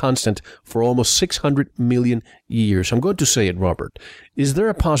remarkably constant for almost 600 million years. I'm going to say it, Robert. Is there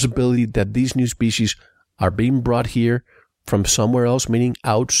a possibility that these new species are being brought here from somewhere else, meaning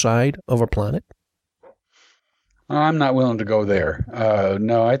outside of our planet? I'm not willing to go there.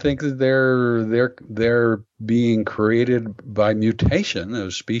 No, I think that they're being created by mutation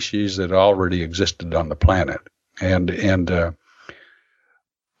of species that already existed on the planet, and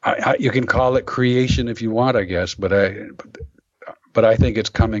you can call it creation if you want, I guess, but I think it's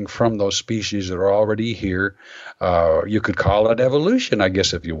coming from those species that are already here. You could call it evolution, I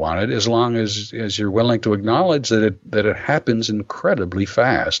guess, if you wanted, as long as you're willing to acknowledge that it happens incredibly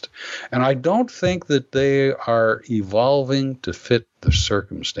fast. And I don't think that they are evolving to fit the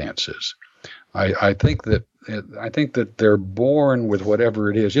circumstances. I think that they're born with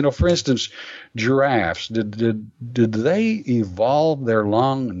whatever it is. For instance, giraffes, did they evolve their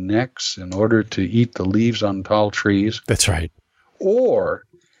long necks in order to eat the leaves on tall trees? That's right. Or,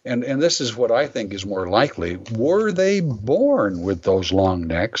 and this is what I think is more likely, were they born with those long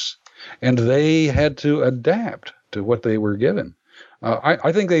necks and they had to adapt to what they were given?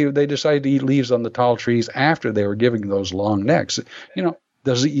 I think they decided to eat leaves on the tall trees after they were given those long necks.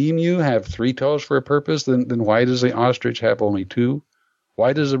 Does the emu have 3 toes for a purpose? Then why does the ostrich have only 2?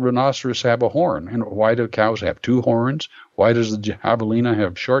 Why does the rhinoceros have a horn? And why do cows have 2 horns? Why does the javelina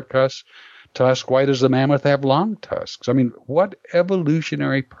have short tusks? Why does the mammoth have long tusks? I mean, what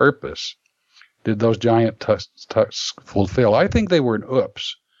evolutionary purpose did those giant tusks fulfill? I think they were an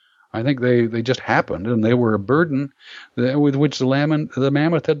oops. I think they just happened, and they were a burden with which the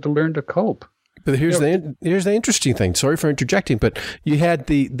mammoth had to learn to cope. But here's the interesting thing. Sorry for interjecting, but you had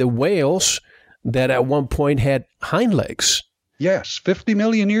the whales that at one point had hind legs. Yes, 50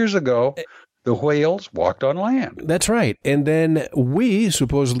 million years ago, the whales walked on land. That's right. And then we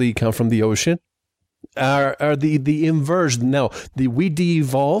supposedly come from the ocean. Are the inverse? No, we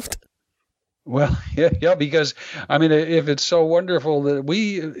de-evolved? Well, yeah, because, I mean, if it's so wonderful that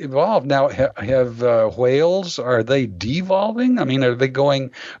we evolved, now have whales, are they devolving? I mean, are they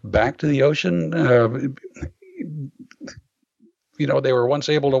going back to the ocean? They were once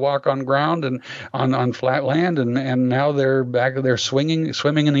able to walk on ground and on flat land, and now they're back there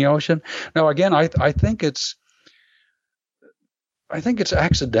swimming in the ocean. Now, again, I think it's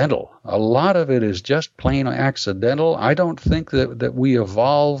accidental. A lot of it is just plain accidental. I don't think that we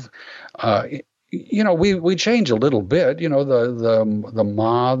evolve. We change a little bit. The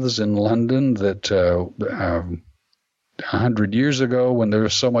moths in London that 100 years ago, when there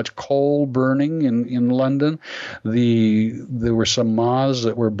was so much coal burning in London, there were some moths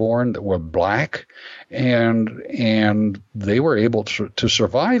that were born that were black, and they were able to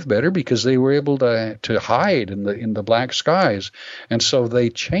survive better because they were able to hide in the black skies, and so they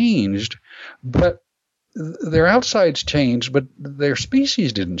changed, but their outsides changed, but their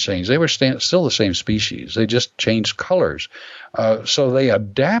species didn't change. They were still the same species. They just changed colors, so they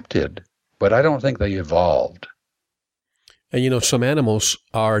adapted, but I don't think they evolved. And, some animals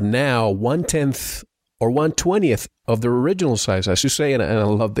are now 1/10 or 1/20th of their original size. As you say, and I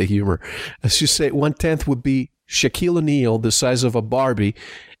love the humor, as you say, 1/10 would be Shaquille O'Neal, the size of a Barbie,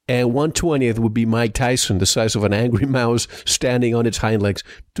 and 1/20th would be Mike Tyson, the size of an angry mouse standing on its hind legs.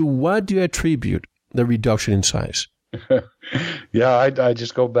 To what do you attribute the reduction in size? Yeah, I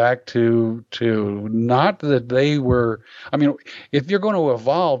just go back to not that they were. I mean, if you're going to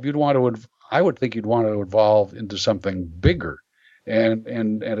evolve, I would think you'd want to evolve into something bigger,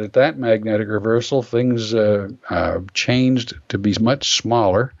 and at that magnetic reversal, things changed to be much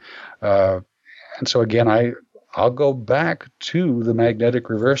smaller, and so again, I'll go back to the magnetic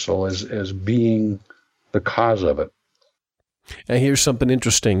reversal as being the cause of it. And here's something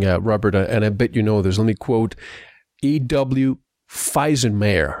interesting, Robert, and I bet you know this. Let me quote E.W.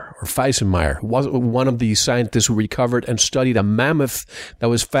 Feisenmeyer was one of the scientists who recovered and studied a mammoth that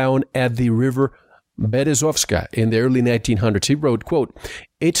was found at the river Berezovska in the early 1900s. He wrote, quote,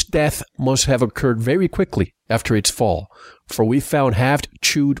 its death must have occurred very quickly after its fall, for we found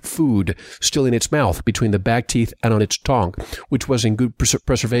half-chewed food still in its mouth between the back teeth and on its tongue, which was in good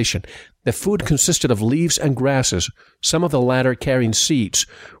preservation. The food consisted of leaves and grasses, some of the latter carrying seeds.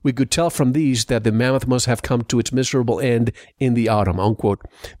 We could tell from these that the mammoth must have come to its miserable end in the autumn," unquote.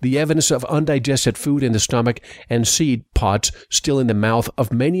 The evidence of undigested food in the stomach and seed pods still in the mouth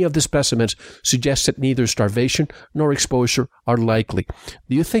of many of the specimens suggests that neither starvation nor exposure are likely.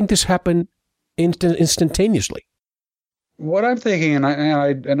 Do you think this happened instantaneously? What I'm thinking,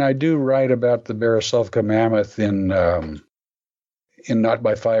 and I do write about the Beresovka mammoth in Not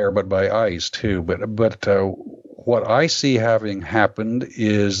by Fire but by Ice too. But what I see having happened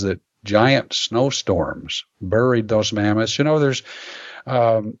is that giant snowstorms buried those mammoths.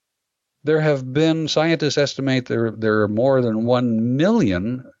 There have been, scientists estimate there are more than 1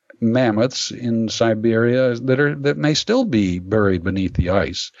 million mammoths in Siberia that may still be buried beneath the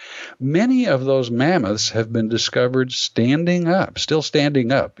ice. Many of those mammoths have been discovered still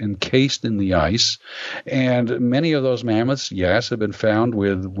standing up, encased in the ice. And many of those mammoths, yes, have been found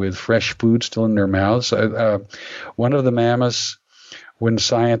with fresh food still in their mouths. One of the mammoths, when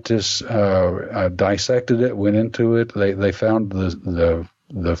scientists dissected it, went into it, they found the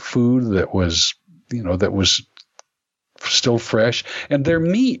food that was still fresh, and their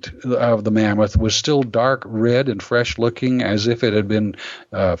meat of the mammoth was still dark red and fresh looking, as if it had been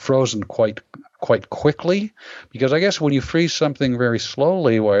frozen quite quickly. Because I guess when you freeze something very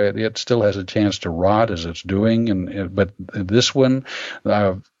slowly, it still has a chance to rot as it's doing. But this one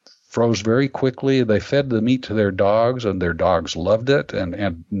froze very quickly. They fed the meat to their dogs, and their dogs loved it,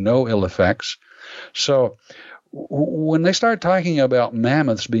 and no ill effects. So when they start talking about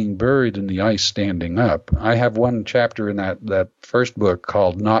mammoths being buried in the ice standing up, I have one chapter in that first book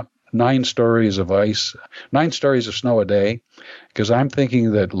called Nine Stories of Snow a Day, because I'm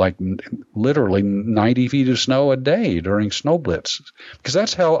thinking that like literally 90 feet of snow a day during snow blitz, because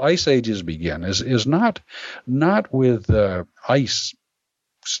that's how ice ages begin, is not with ice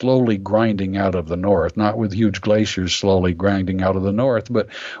slowly grinding out of the north, not with huge glaciers slowly grinding out of the north, but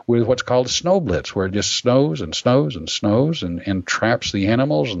with what's called snow blitz, where it just snows and snows and snows and traps the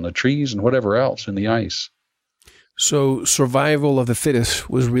animals and the trees and whatever else in the ice. So survival of the fittest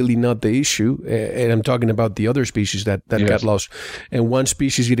was really not the issue, and I'm talking about the other species that Yes. got lost. And one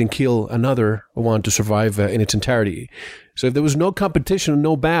species didn't kill another one to survive in its entirety. So if there was no competition,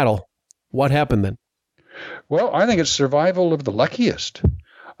 no battle, what happened then? Well, I think it's survival of the luckiest.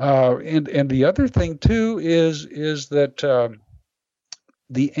 And the other thing too is that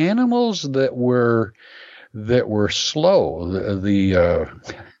the animals that were slow, the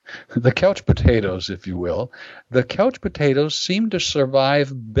couch potatoes, if you will, the couch potatoes seem to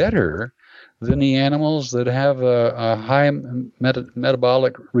survive better than the animals that have a high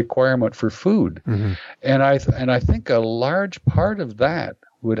metabolic requirement for food. Mm-hmm. And I think a large part of that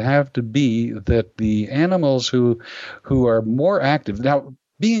would have to be that the animals who are more active now.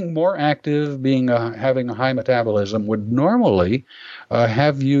 Being more active, having a high metabolism would normally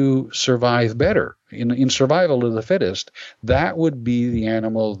have you survive better. In survival of the fittest, that would be the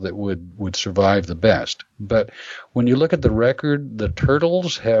animal that would survive the best. But when you look at the record, the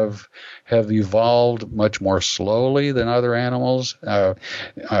turtles have evolved much more slowly than other animals.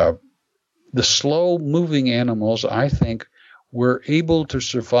 The slow-moving animals, I think, were able to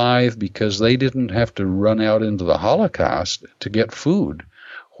survive because they didn't have to run out into the Holocaust to get food.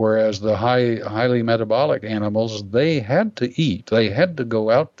 Whereas the highly metabolic animals, they had to eat. They had to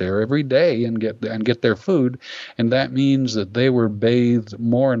go out there every day and get their food, and that means that they were bathed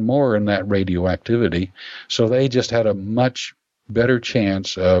more and more in that radioactivity. So they just had a much better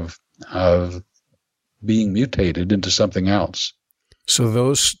chance of being mutated into something else. So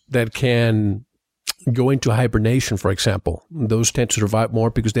those that can go into hibernation, for example, those tend to survive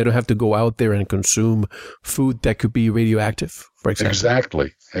more because they don't have to go out there and consume food that could be radioactive, for example.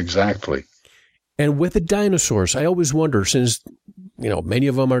 Exactly. And with the dinosaurs, I always wonder, since many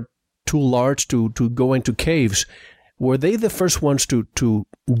of them are too large to go into caves, were they the first ones to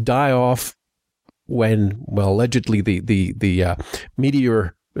die off when, allegedly the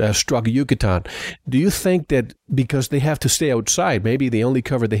meteor struck Yucatan? Do you think that because they have to stay outside, maybe the only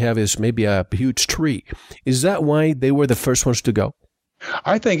cover they have is maybe a huge tree, is that why they were the first ones to go?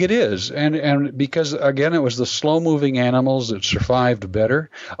 I think it is, and because again, it was the slow-moving animals that survived better.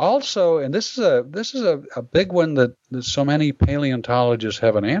 Also, and this is a big one that so many paleontologists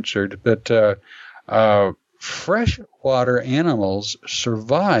haven't answered, but freshwater animals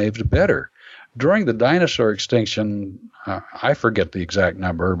survived better. During the dinosaur extinction, I forget the exact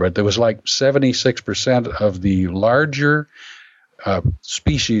number, but there was like 76% of the larger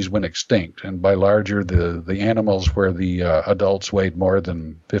species went extinct, and by larger, the animals where the adults weighed more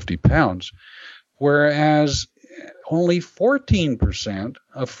than 50 pounds, whereas only 14%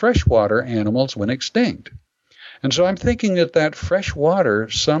 of freshwater animals went extinct. And so I'm thinking that fresh water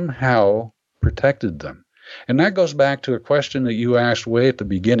somehow protected them. And that goes back to a question that you asked way at the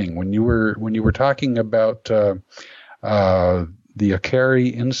beginning when you were talking about the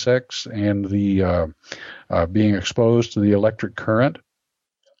Acari insects and the being exposed to the electric current,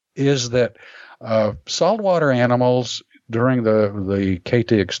 is that saltwater animals during the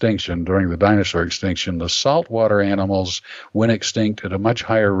KT extinction, during the dinosaur extinction, the saltwater animals went extinct at a much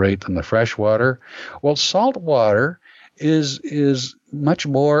higher rate than the freshwater. Well, saltwater is much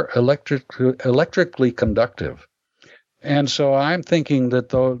more electrically conductive. And so I'm thinking that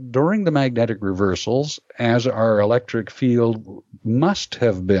during the magnetic reversals, as our electric field must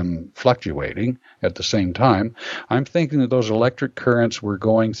have been fluctuating at the same time, I'm thinking that those electric currents were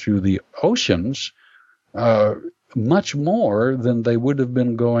going through the oceans much more than they would have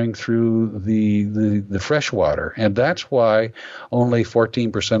been going through the freshwater. And that's why only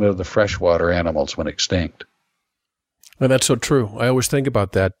 14% of the freshwater animals went extinct. And that's so true. I always think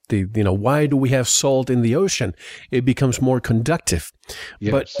about that. Why do we have salt in the ocean? It becomes more conductive.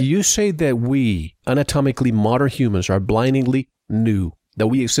 Yes. But you say that we, anatomically modern humans, are blindingly new, that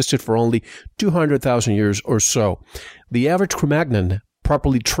we existed for only 200,000 years or so. The average Cro-Magnon,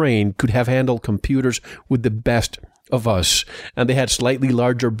 properly trained, could have handled computers with the best of us, and they had slightly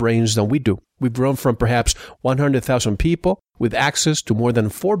larger brains than we do. We've grown from perhaps 100,000 people with access to more than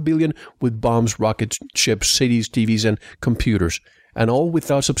 4 billion with bombs, rockets, ships, cities, TVs, and computers, and all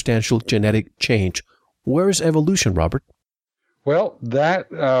without substantial genetic change. Where is evolution, Robert? Well, that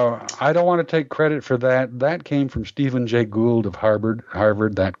I don't want to take credit for that. That came from Stephen Jay Gould of Harvard,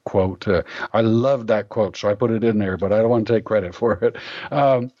 that quote. I love that quote, so I put it in there, but I don't want to take credit for it.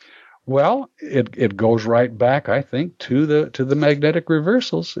 Well, it goes right back, I think, to the magnetic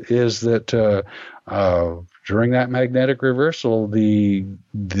reversals. Is that during that magnetic reversal, the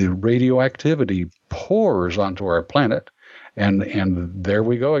radioactivity pours onto our planet, and there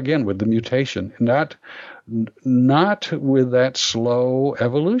we go again with the mutation. Not with that slow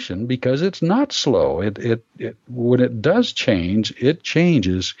evolution, because it's not slow. It when it does change, it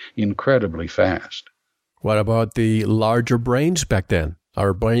changes incredibly fast. What about the larger brains back then?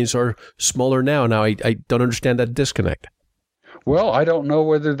 Our brains are smaller now. Now, I don't understand that disconnect. Well, I don't know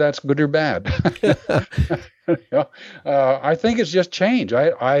whether that's good or bad. I think it's just change.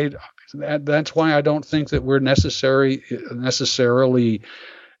 That's why I don't think that we're necessarily.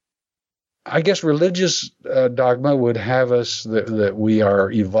 I guess religious dogma would have us that we are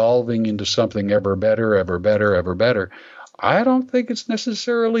evolving into something ever better, ever better, ever better. I don't think it's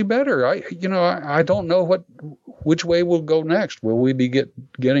necessarily better. I don't know which way we'll go next. Will we be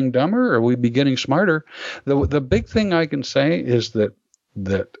getting dumber, or will we be getting smarter? The big thing I can say is that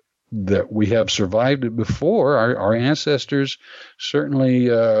we have survived it before. Our ancestors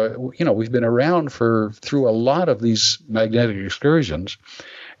certainly, we've been around through a lot of these magnetic excursions,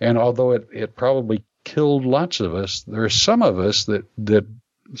 and although it probably killed lots of us, there are some of us that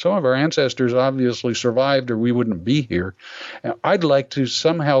some of our ancestors obviously survived, or we wouldn't be here. And I'd like to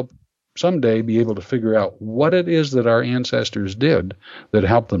someday be able to figure out what it is that our ancestors did that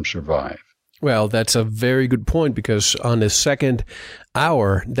helped them survive. Well, that's a very good point, because on the second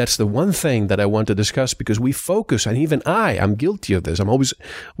hour, that's the one thing that I want to discuss, because we focus, and even I'm guilty of this. I'm always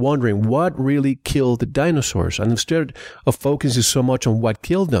wondering what really killed the dinosaurs. And instead of focusing so much on what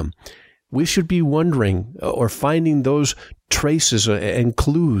killed them, we should be wondering or finding those traces and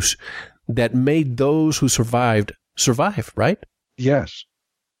clues that made those who survive, right? Yes,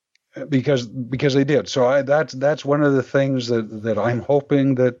 because they did. So that's one of the things that I'm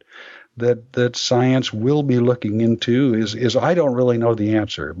hoping that science will be looking into. Is I don't really know the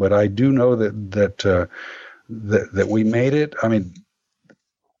answer, but I do know that we made it. I mean,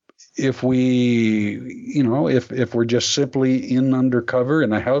 if we're just simply in undercover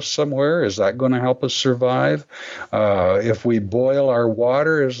in a house somewhere, is that going to help us survive? If we boil our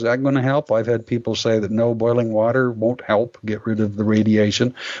water, is that going to help? I've had people say that no, boiling water won't help get rid of the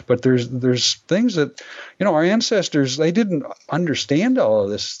radiation. But there's things that, our ancestors, they didn't understand all of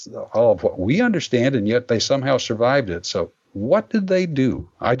this, all of what we understand, and yet they somehow survived it. So what did they do?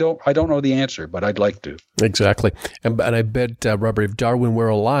 I don't know the answer, but I'd like to. Exactly. And I bet, Robert, if Darwin were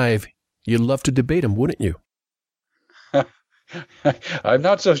alive, you'd love to debate him, wouldn't you? I'm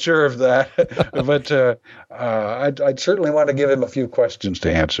not so sure of that, but I'd certainly want to give him a few questions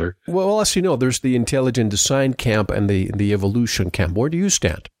to answer. Well, as you know, there's the intelligent design camp and the evolution camp. Where do you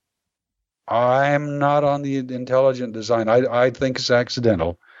stand? I'm not on the intelligent design. I think it's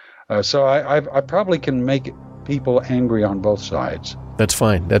accidental. So I probably can make people angry on both sides. That's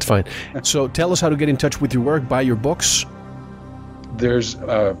fine. So tell us how to get in touch with your work, buy your books. There's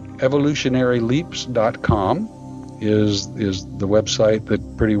evolutionaryleaps.com is the website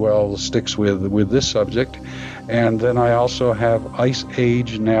that pretty well sticks with this subject. And then I also have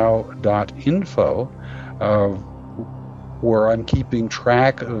iceagenow.info, where I'm keeping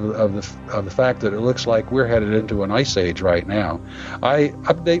track of the fact that it looks like we're headed into an ice age right now. I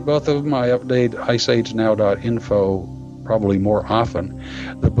update both of them. I update iceagenow.info probably more often.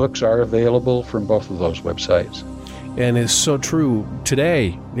 The books are available from both of those websites. And it's so true.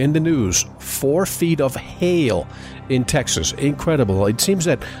 Today, in the news, 4 feet of hail in Texas. Incredible. It seems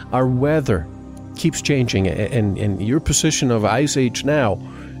that our weather keeps changing, and your position of Ice Age now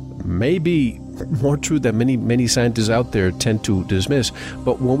may be more true than many scientists out there tend to dismiss.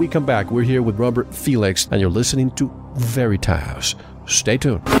 But when we come back, we're here with Robert Felix, and you're listening to Veritas. Stay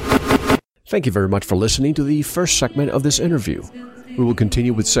tuned. Thank you very much for listening to the first segment of this interview. We will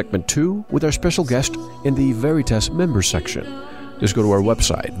continue with segment 2 with our special guest in the Veritas member section. Just go to our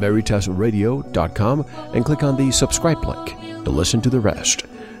website, veritasradio.com, and click on the subscribe link to listen to the rest.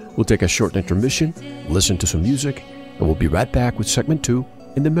 We'll take a short intermission, listen to some music, and we'll be right back with segment 2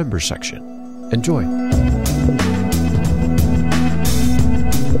 in the member section. Enjoy.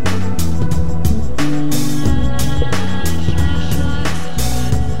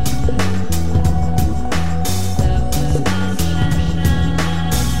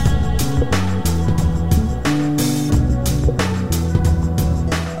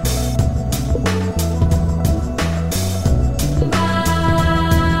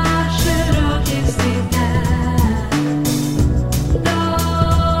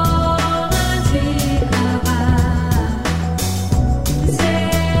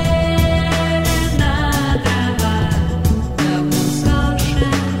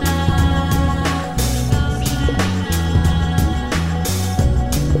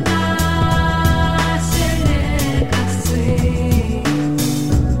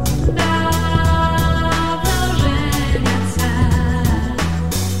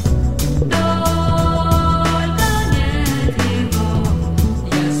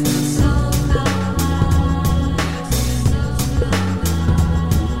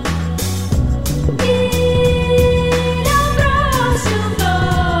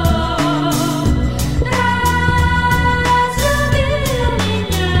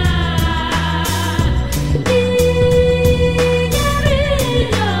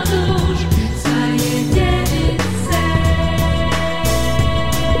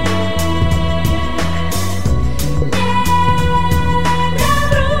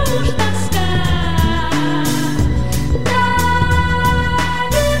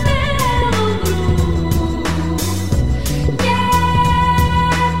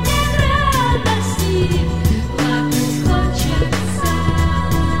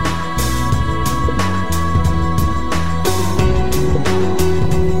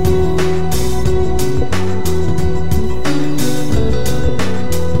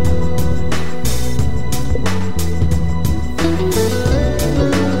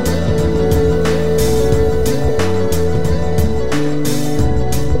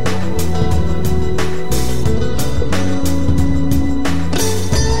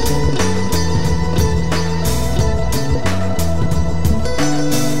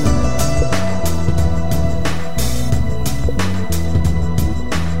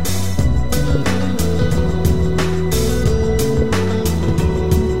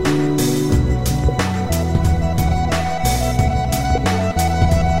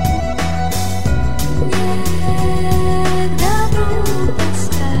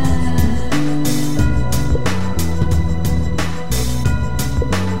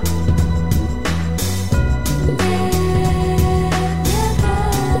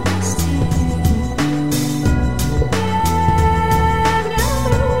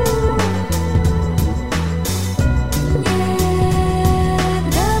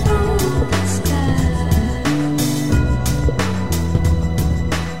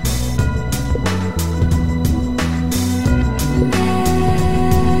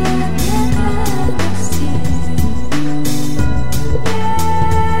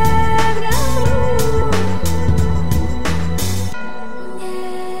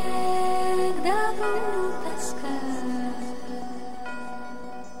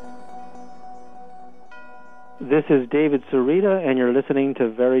 This is David Sarita, and you're listening to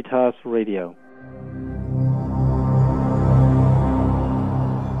Veritas Radio.